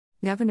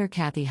Governor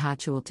Kathy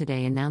Hochul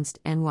today announced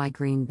NY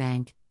Green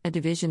Bank, a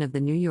division of the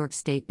New York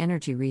State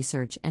Energy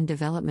Research and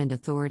Development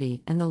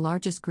Authority and the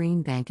largest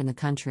green bank in the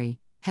country,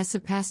 has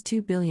surpassed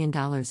 $2 billion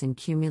in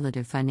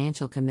cumulative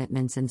financial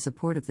commitments in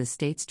support of the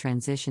state's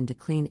transition to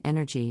clean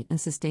energy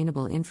and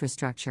sustainable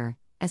infrastructure,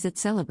 as it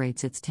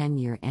celebrates its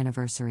 10-year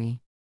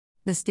anniversary.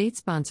 The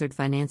state-sponsored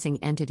financing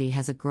entity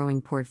has a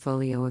growing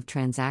portfolio of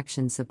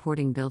transactions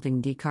supporting building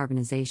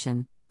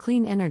decarbonization,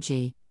 clean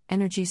energy,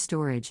 energy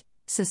storage,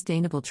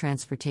 sustainable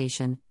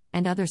transportation,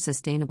 and other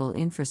sustainable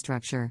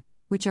infrastructure,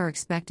 which are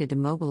expected to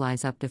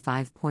mobilize up to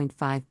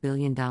 $5.5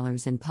 billion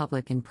in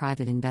public and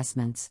private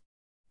investments.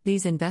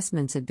 These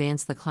investments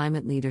advance the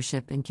Climate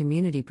Leadership and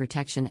Community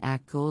Protection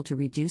Act goal to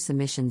reduce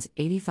emissions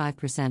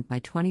 85% by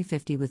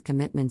 2050, with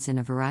commitments in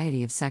a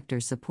variety of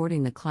sectors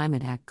supporting the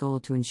Climate Act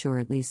goal to ensure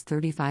at least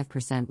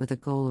 35%, with a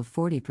goal of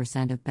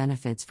 40% of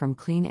benefits from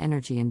clean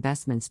energy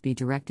investments be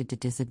directed to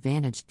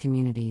disadvantaged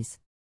communities.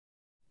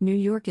 New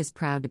York is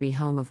proud to be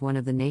home of one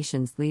of the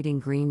nation's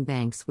leading green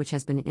banks, which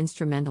has been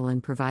instrumental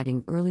in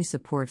providing early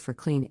support for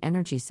clean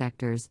energy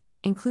sectors,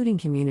 including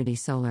community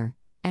solar,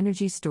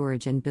 energy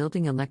storage, and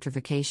building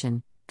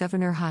electrification,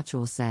 Governor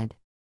Hochul said.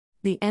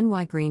 The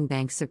NY Green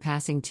Bank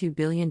surpassing $2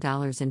 billion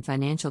in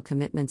financial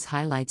commitments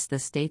highlights the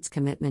state's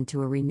commitment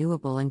to a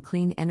renewable and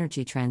clean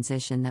energy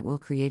transition that will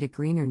create a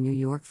greener New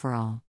York for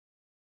all.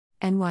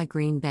 NY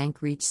Green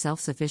Bank reached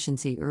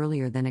self-sufficiency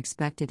earlier than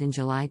expected in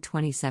July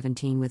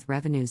 2017, with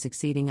revenues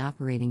exceeding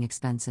operating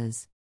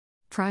expenses.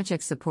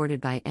 Projects supported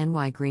by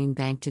NY Green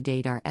Bank to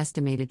date are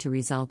estimated to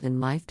result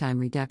in lifetime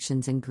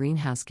reductions in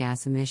greenhouse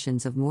gas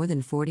emissions of more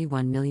than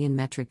 41 million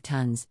metric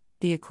tons,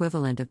 the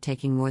equivalent of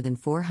taking more than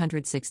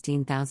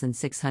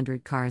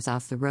 416,600 cars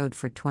off the road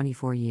for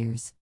 24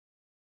 years.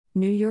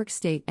 New York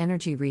State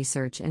Energy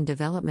Research and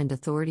Development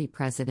Authority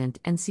President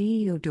and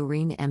CEO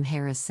Doreen M.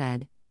 Harris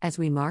said, "As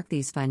we mark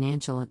these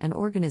financial and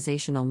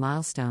organizational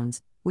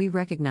milestones, we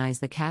recognize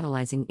the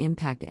catalyzing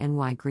impact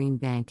NY Green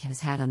Bank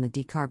has had on the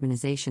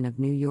decarbonization of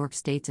New York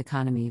State's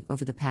economy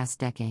over the past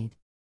decade.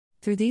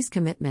 Through these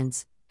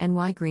commitments,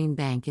 NY Green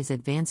Bank is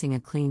advancing a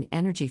clean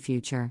energy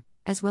future,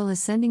 as well as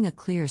sending a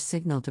clear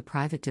signal to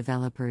private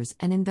developers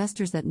and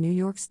investors that New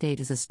York State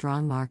is a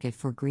strong market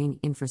for green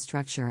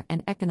infrastructure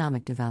and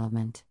economic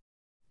development."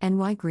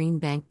 NY Green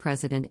Bank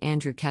President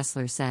Andrew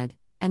Kessler said,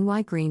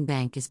 "NY Green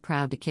Bank is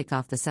proud to kick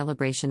off the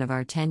celebration of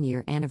our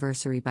 10-year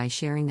anniversary by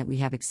sharing that we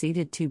have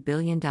exceeded $2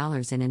 billion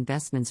in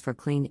investments for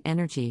clean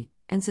energy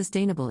and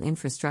sustainable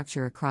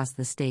infrastructure across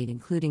the state,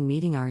 including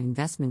meeting our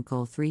investment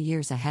goal 3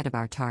 years ahead of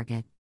our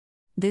target.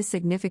 This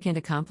significant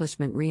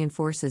accomplishment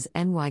reinforces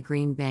NY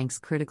Green Bank's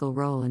critical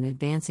role in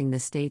advancing the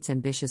state's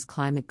ambitious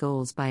climate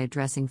goals by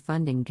addressing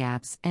funding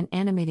gaps and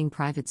animating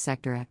private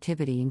sector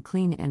activity in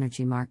clean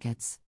energy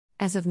markets."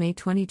 As of May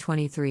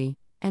 2023,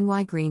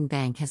 NY Green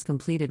Bank has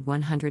completed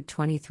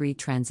 123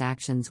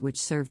 transactions which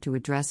serve to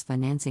address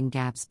financing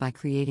gaps by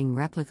creating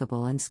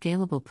replicable and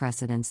scalable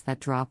precedents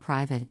that draw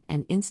private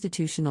and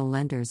institutional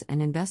lenders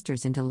and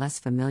investors into less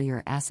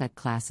familiar asset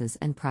classes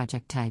and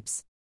project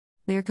types.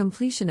 Their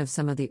completion of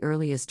some of the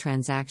earliest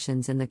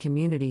transactions in the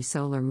community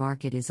solar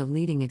market is a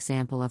leading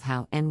example of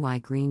how NY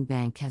Green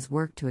Bank has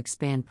worked to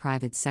expand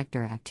private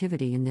sector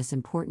activity in this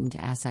important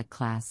asset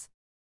class.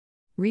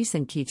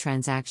 Recent key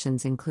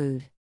transactions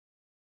include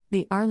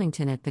the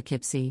Arlington at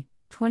Poughkeepsie,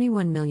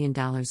 $21 million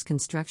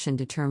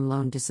construction-to-term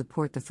loan to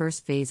support the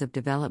first phase of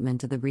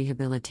development of the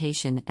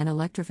rehabilitation and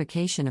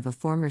electrification of a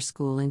former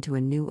school into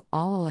a new,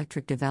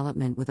 all-electric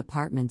development with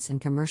apartments and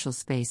commercial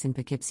space in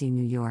Poughkeepsie,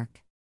 New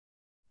York.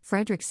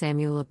 Frederick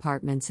Samuel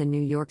Apartments in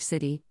New York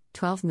City,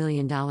 $12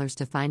 million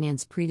to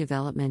finance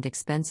pre-development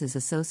expenses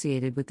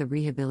associated with the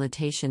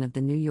rehabilitation of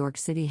the New York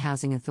City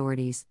Housing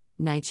Authority's,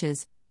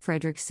 NYCHA's,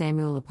 Frederick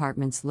Samuel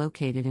Apartments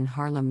located in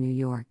Harlem, New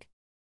York.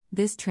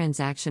 This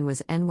transaction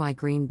was NY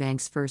Green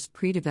Bank's first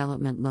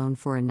pre-development loan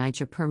for a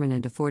NYCHA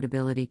Permanent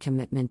Affordability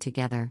Commitment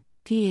Together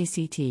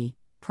 (PACT)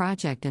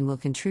 project and will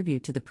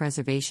contribute to the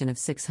preservation of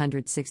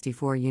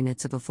 664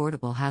 units of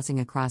affordable housing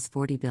across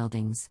 40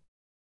 buildings.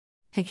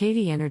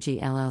 Hecate Energy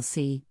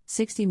LLC,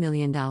 $60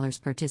 million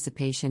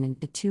participation in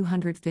a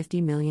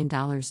 $250 million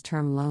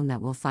term loan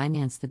that will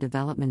finance the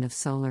development of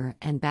solar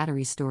and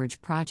battery storage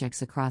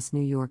projects across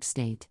New York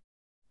State.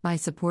 By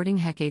supporting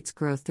Hecate's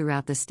growth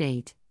throughout the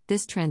state,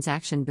 this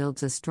transaction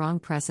builds a strong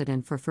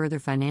precedent for further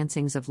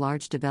financings of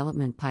large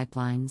development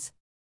pipelines.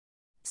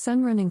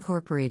 Sunrun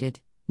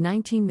Incorporated,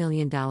 $19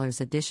 million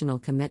additional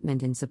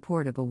commitment in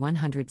support of a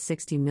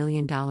 $160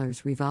 million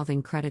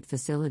revolving credit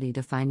facility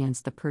to finance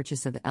the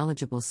purchase of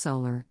eligible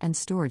solar and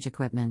storage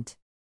equipment.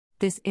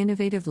 This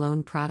innovative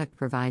loan product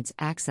provides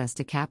access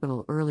to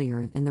capital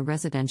earlier in the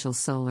residential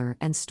solar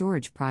and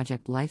storage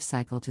project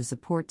lifecycle to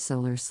support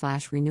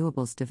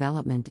solar/renewables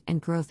development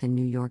and growth in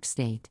New York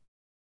State.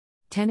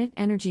 Tenet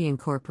Energy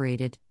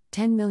Incorporated,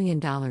 $10 million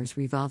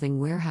revolving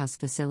warehouse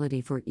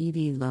facility for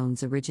EV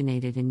loans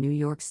originated in New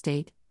York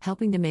State,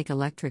 helping to make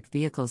electric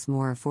vehicles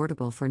more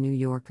affordable for New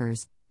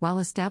Yorkers, while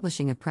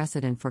establishing a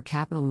precedent for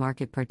capital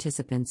market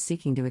participants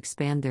seeking to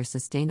expand their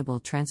sustainable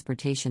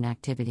transportation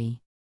activity.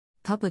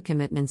 Public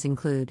commitments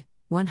include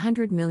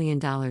 $100 million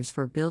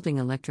for building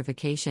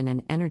electrification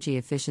and energy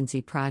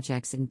efficiency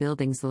projects in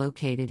buildings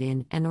located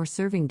in and/or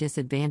serving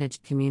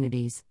disadvantaged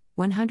communities,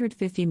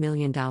 $150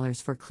 million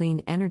for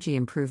clean energy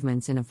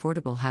improvements in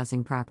affordable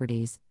housing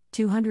properties,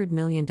 $200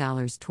 million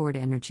toward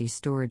energy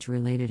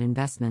storage-related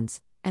investments,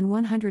 and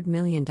 $100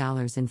 million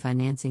in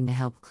financing to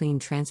help clean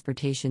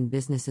transportation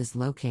businesses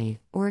locate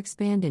or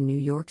expand in New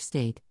York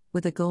State,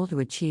 with a goal to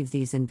achieve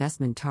these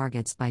investment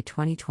targets by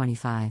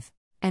 2025.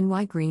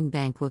 NY Green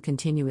Bank will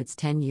continue its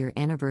 10-year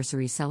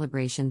anniversary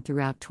celebration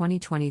throughout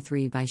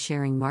 2023 by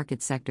sharing market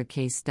sector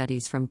case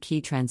studies from key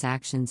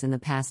transactions in the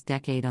past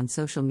decade on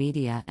social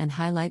media and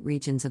highlight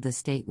regions of the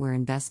state where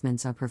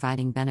investments are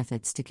providing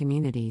benefits to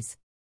communities.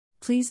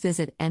 Please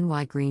visit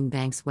NY Green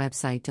Bank's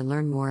website to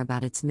learn more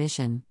about its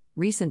mission,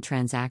 recent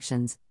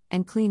transactions,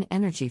 and clean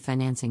energy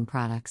financing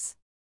products.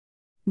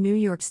 New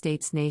York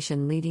State's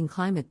nation-leading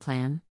climate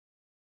plan.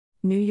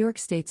 New York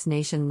State's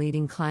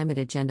nation-leading climate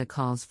agenda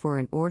calls for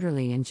an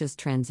orderly and just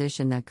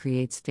transition that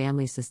creates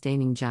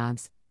family-sustaining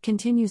jobs,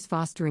 continues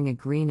fostering a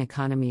green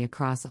economy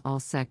across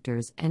all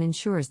sectors, and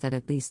ensures that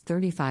at least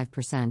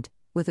 35%,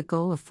 with a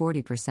goal of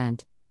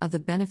 40%, of the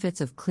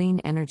benefits of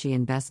clean energy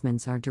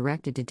investments are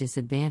directed to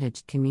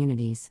disadvantaged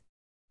communities.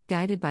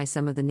 Guided by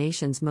some of the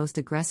nation's most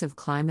aggressive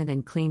climate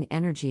and clean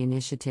energy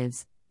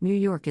initiatives, New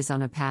York is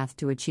on a path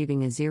to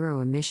achieving a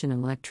zero-emission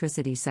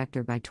electricity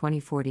sector by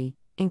 2040,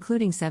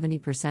 including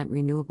 70%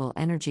 renewable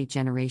energy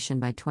generation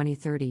by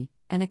 2030,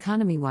 and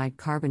economy-wide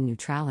carbon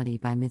neutrality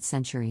by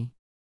mid-century.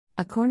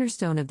 A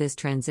cornerstone of this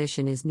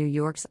transition is New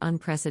York's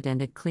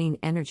unprecedented clean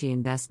energy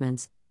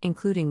investments,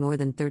 including more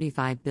than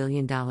 $35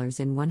 billion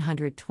in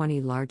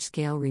 120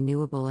 large-scale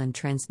renewable and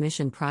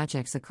transmission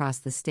projects across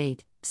the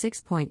state,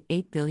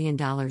 $6.8 billion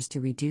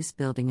to reduce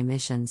building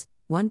emissions,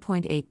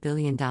 $1.8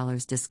 billion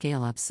to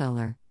scale up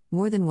solar,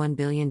 more than $1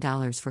 billion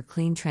for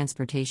clean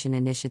transportation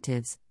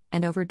initiatives,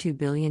 and over $2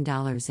 billion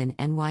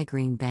in NY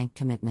Green Bank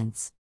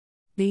commitments.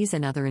 These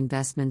and other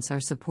investments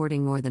are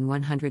supporting more than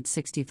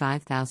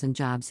 165,000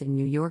 jobs in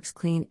New York's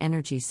clean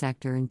energy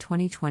sector in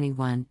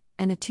 2021,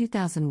 and a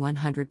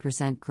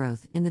 2,100%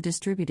 growth in the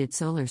distributed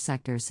solar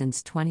sector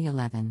since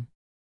 2011.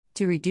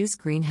 To reduce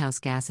greenhouse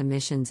gas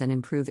emissions and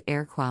improve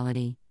air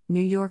quality, New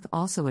York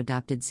also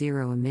adopted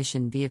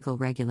zero-emission vehicle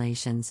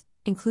regulations,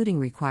 including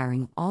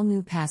requiring all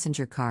new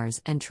passenger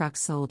cars and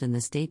trucks sold in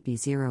the state be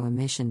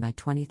zero-emission by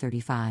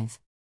 2035.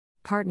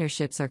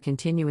 Partnerships are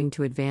continuing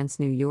to advance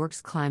New York's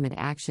climate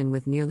action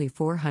with nearly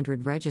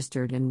 400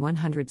 registered and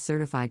 100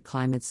 certified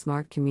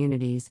climate-smart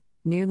communities,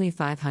 nearly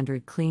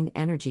 500 clean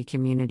energy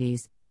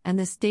communities, and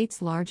the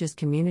state's largest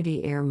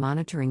community air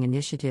monitoring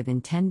initiative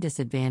in 10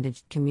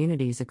 disadvantaged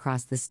communities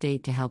across the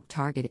state to help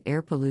target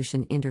air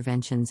pollution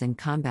interventions and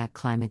combat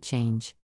climate change.